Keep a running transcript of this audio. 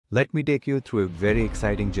Let me take you through a very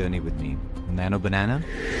exciting journey with me. Nano Banana,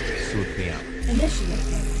 suit me up.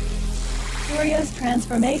 Initiating Surya's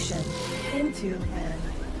transformation into an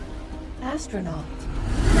astronaut.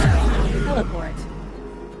 Now, teleport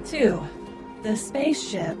to the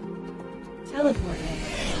spaceship. Teleporting.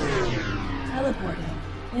 Teleporting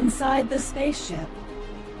inside the spaceship.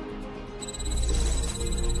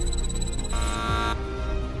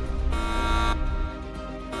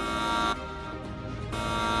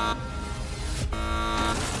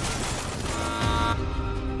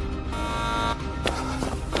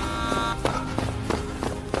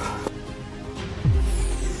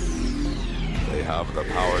 They have the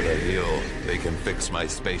power to heal. They can fix my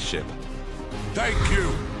spaceship. Thank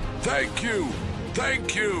you! Thank you!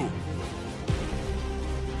 Thank you!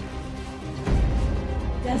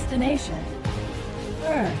 Destination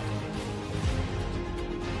Earth.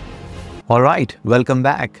 All right, welcome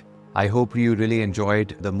back. I hope you really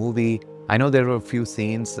enjoyed the movie. I know there were a few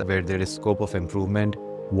scenes where there is scope of improvement.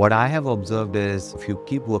 What I have observed is if you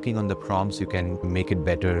keep working on the prompts, you can make it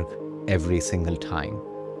better every single time.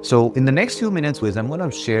 So in the next few minutes, I'm going to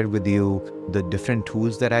share with you the different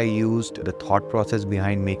tools that I used, the thought process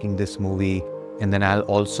behind making this movie, and then I'll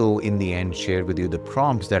also in the end share with you the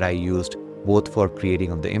prompts that I used both for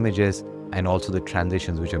creating of the images and also the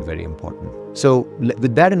transitions, which are very important. So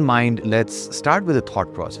with that in mind, let's start with the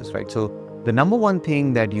thought process, right? So the number one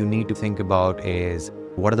thing that you need to think about is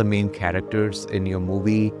what are the main characters in your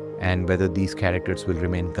movie and whether these characters will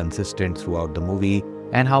remain consistent throughout the movie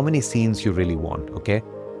and how many scenes you really want, okay?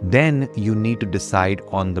 Then you need to decide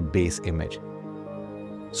on the base image.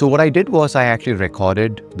 So what I did was I actually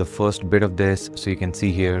recorded the first bit of this. So you can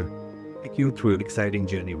see here, take you through an exciting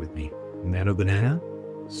journey with me. Nano Banana,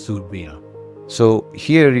 suit me up. So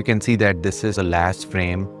here you can see that this is the last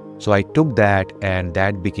frame. So I took that and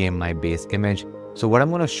that became my base image. So what I'm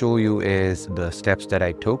going to show you is the steps that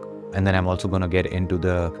I took. And then I'm also going to get into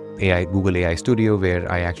the Google AI Studio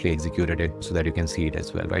where I actually executed it so that you can see it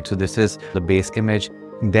as well, right? So this is the base image.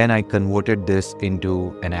 Then I converted this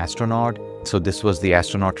into an astronaut. So this was the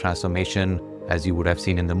astronaut transformation as you would have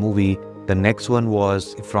seen in the movie. The next one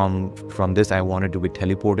was from this, I wanted to be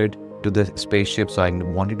teleported to the spaceship. So I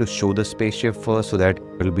wanted to show the spaceship first so that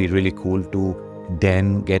it'll be really cool to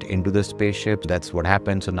then get into the spaceship. That's what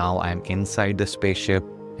happened. So now I'm inside the spaceship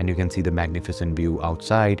and you can see the magnificent view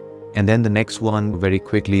outside. And then the next one, very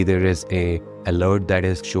quickly, there is a alert that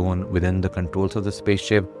is shown within the controls of the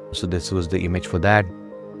spaceship. So this was the image for that.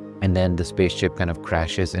 And then the spaceship kind of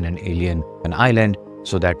crashes in an island.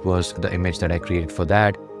 So that was the image that I created for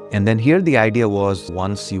that. And then here the idea was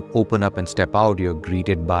once you open up and step out, you're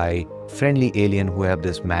greeted by friendly alien who have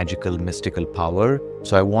this magical, mystical power.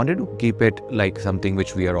 So I wanted to keep it like something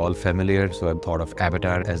which we are all familiar. So I thought of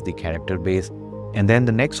Avatar as the character base. And then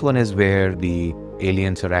the next one is where the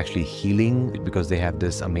aliens are actually healing because they have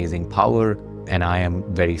this amazing power. And I am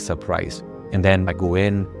very surprised. And then I go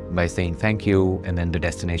in by saying thank you, and then the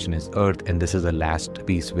destination is Earth, and this is the last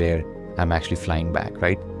piece where I'm actually flying back,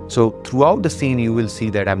 right? So throughout the scene, you will see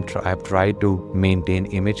that I've tried to maintain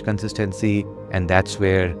image consistency, and that's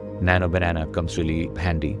where Nano Banana comes really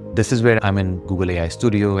handy. This is where I'm in Google AI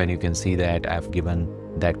Studio, and you can see that I've given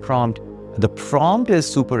that prompt. The prompt is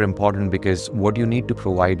super important because what you need to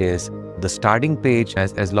provide is the starting page,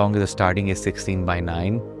 as long as the starting is 16 by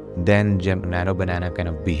 9, then Nano Banana kind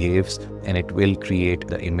of behaves and it will create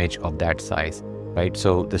the image of that size, right?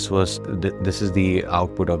 So this is the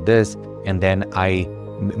output of this. And then I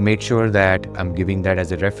made sure that I'm giving that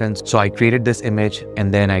as a reference. So I created this image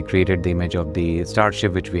and then I created the image of the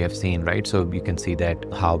starship, which we have seen, right? So you can see that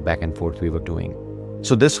how back and forth we were doing.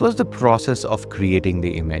 So this was the process of creating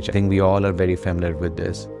the image. I think we all are very familiar with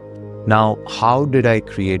this. Now, how did I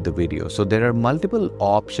create the video? So there are multiple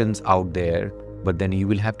options out there, but then you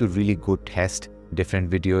will have to really go test different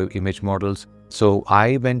video image models. So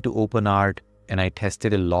I went to OpenArt and I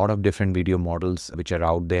tested a lot of different video models which are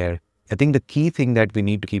out there. I think the key thing that we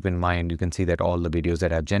need to keep in mind, you can see that all the videos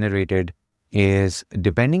that I've generated is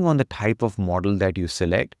depending on the type of model that you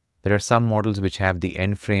select, there are some models which have the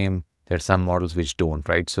end frame, there are some models which don't,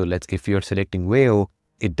 right? So if you're selecting Veo,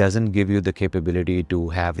 it doesn't give you the capability to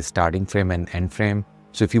have a starting frame and end frame.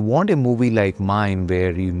 So if you want a movie like mine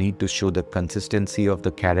where you need to show the consistency of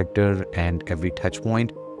the character and every touch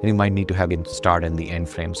point, then you might need to have a start and the end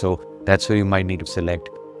frame. So that's where you might need to select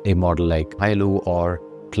a model like Hailu or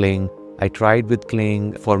Kling. I tried with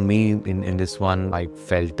Kling. For me, in this one, I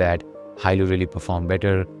felt that Hailu really performed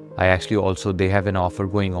better. I actually also, they have an offer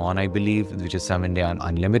going on, I believe, which is some India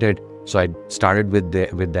Unlimited. So I started with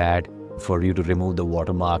that for you to remove the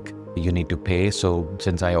watermark you need to pay. So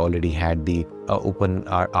since I already had the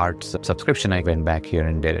OpenArt subscription, I went back here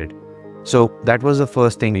and did it. So that was the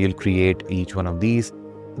first thing. You'll create each one of these.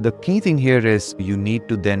 The key thing here is you need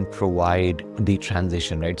to then provide the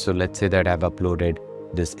transition, right? So let's say that I've uploaded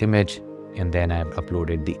this image and then I've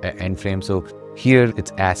uploaded the end frame. So here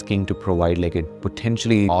it's asking to provide like a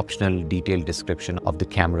potentially optional detailed description of the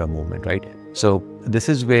camera movement, right? So this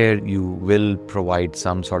is where you will provide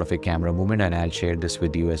some sort of a camera movement, and I'll share this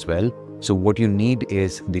with you as well. So what you need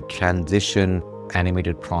is the transition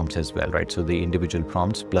animated prompts as well, right? So the individual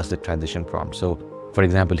prompts plus the transition prompt. So for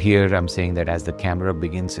example, here I'm saying that as the camera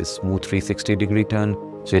begins a smooth 360-degree turn.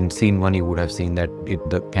 So in scene 1, you would have seen that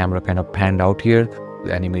the camera kind of panned out here,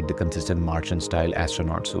 animate the consistent Martian style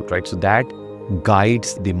astronaut suit, right? So that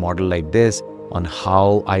guides the model like this on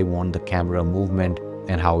how I want the camera movement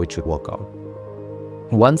and how it should work out.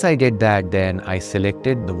 Once I did that, then I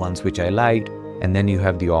selected the ones which I liked, and then you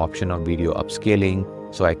have the option of video upscaling.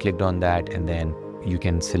 So I clicked on that, and then you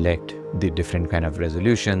can select the different kind of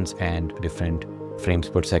resolutions and different frames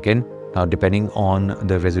per second. Now, depending on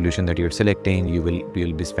the resolution that you're selecting,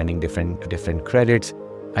 you'll be spending different credits.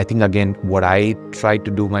 I think again, what I try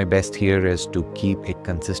to do my best here is to keep a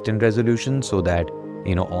consistent resolution so that,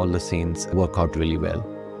 you know, all the scenes work out really well.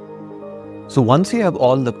 So once you have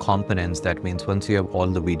all the components, that means once you have all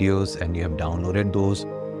the videos and you have downloaded those,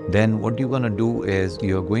 then what you're going to do is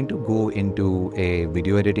you're going to go into a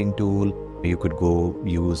video editing tool. You could go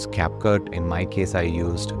use CapCut. In my case, I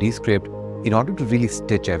used Descript in order to really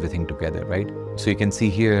stitch everything together, right? So you can see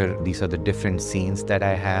here, these are the different scenes that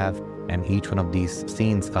I have, and each one of these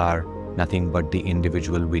scenes are nothing but the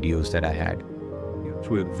individual videos that I had. You're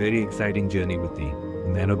through a very exciting journey with the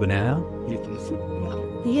Nano BANANA.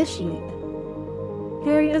 The issue.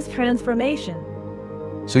 Curious transformation.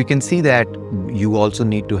 So you can see that you also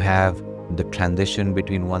need to have the transition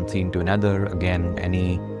between one scene to another. Again,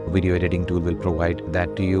 any video editing tool will provide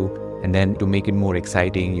that to you. And then to make it more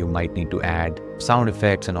exciting, you might need to add sound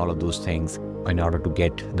effects and all of those things in order to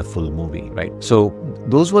get the full movie, right? So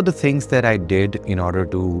those were the things that I did in order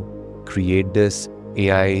to create this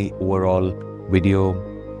AI overall video.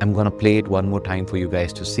 I'm gonna play it one more time for you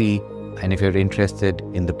guys to see. And if you're interested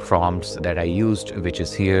in the prompts that I used, which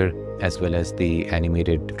is here, as well as the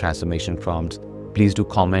animated transformation prompts, please do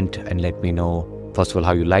comment and let me know, first of all,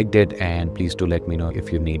 how you liked it, and please do let me know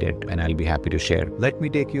if you need it, and I'll be happy to share. Let me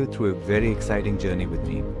take you through a very exciting journey with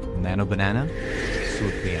me. Nano BANANA,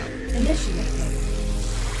 suit me up. Initiating.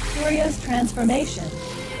 Curious transformation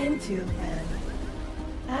into an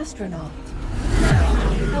astronaut.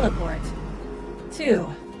 Now, teleport to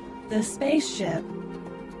the spaceship.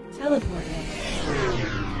 Teleporting.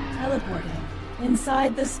 Teleporting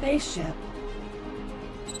inside the spaceship.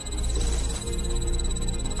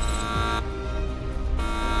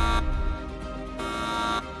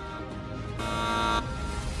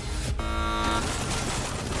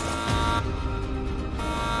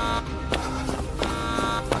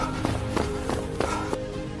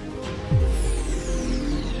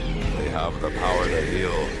 They have the power to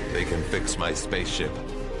heal. They can fix my spaceship.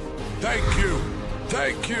 Thank you!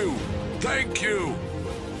 Thank you! Thank you!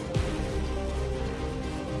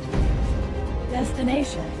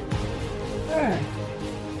 Destination. Earth.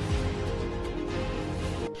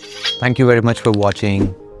 Thank you very much for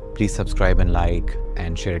watching. Please subscribe and like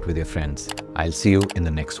and share it with your friends. I'll see you in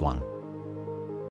the next one.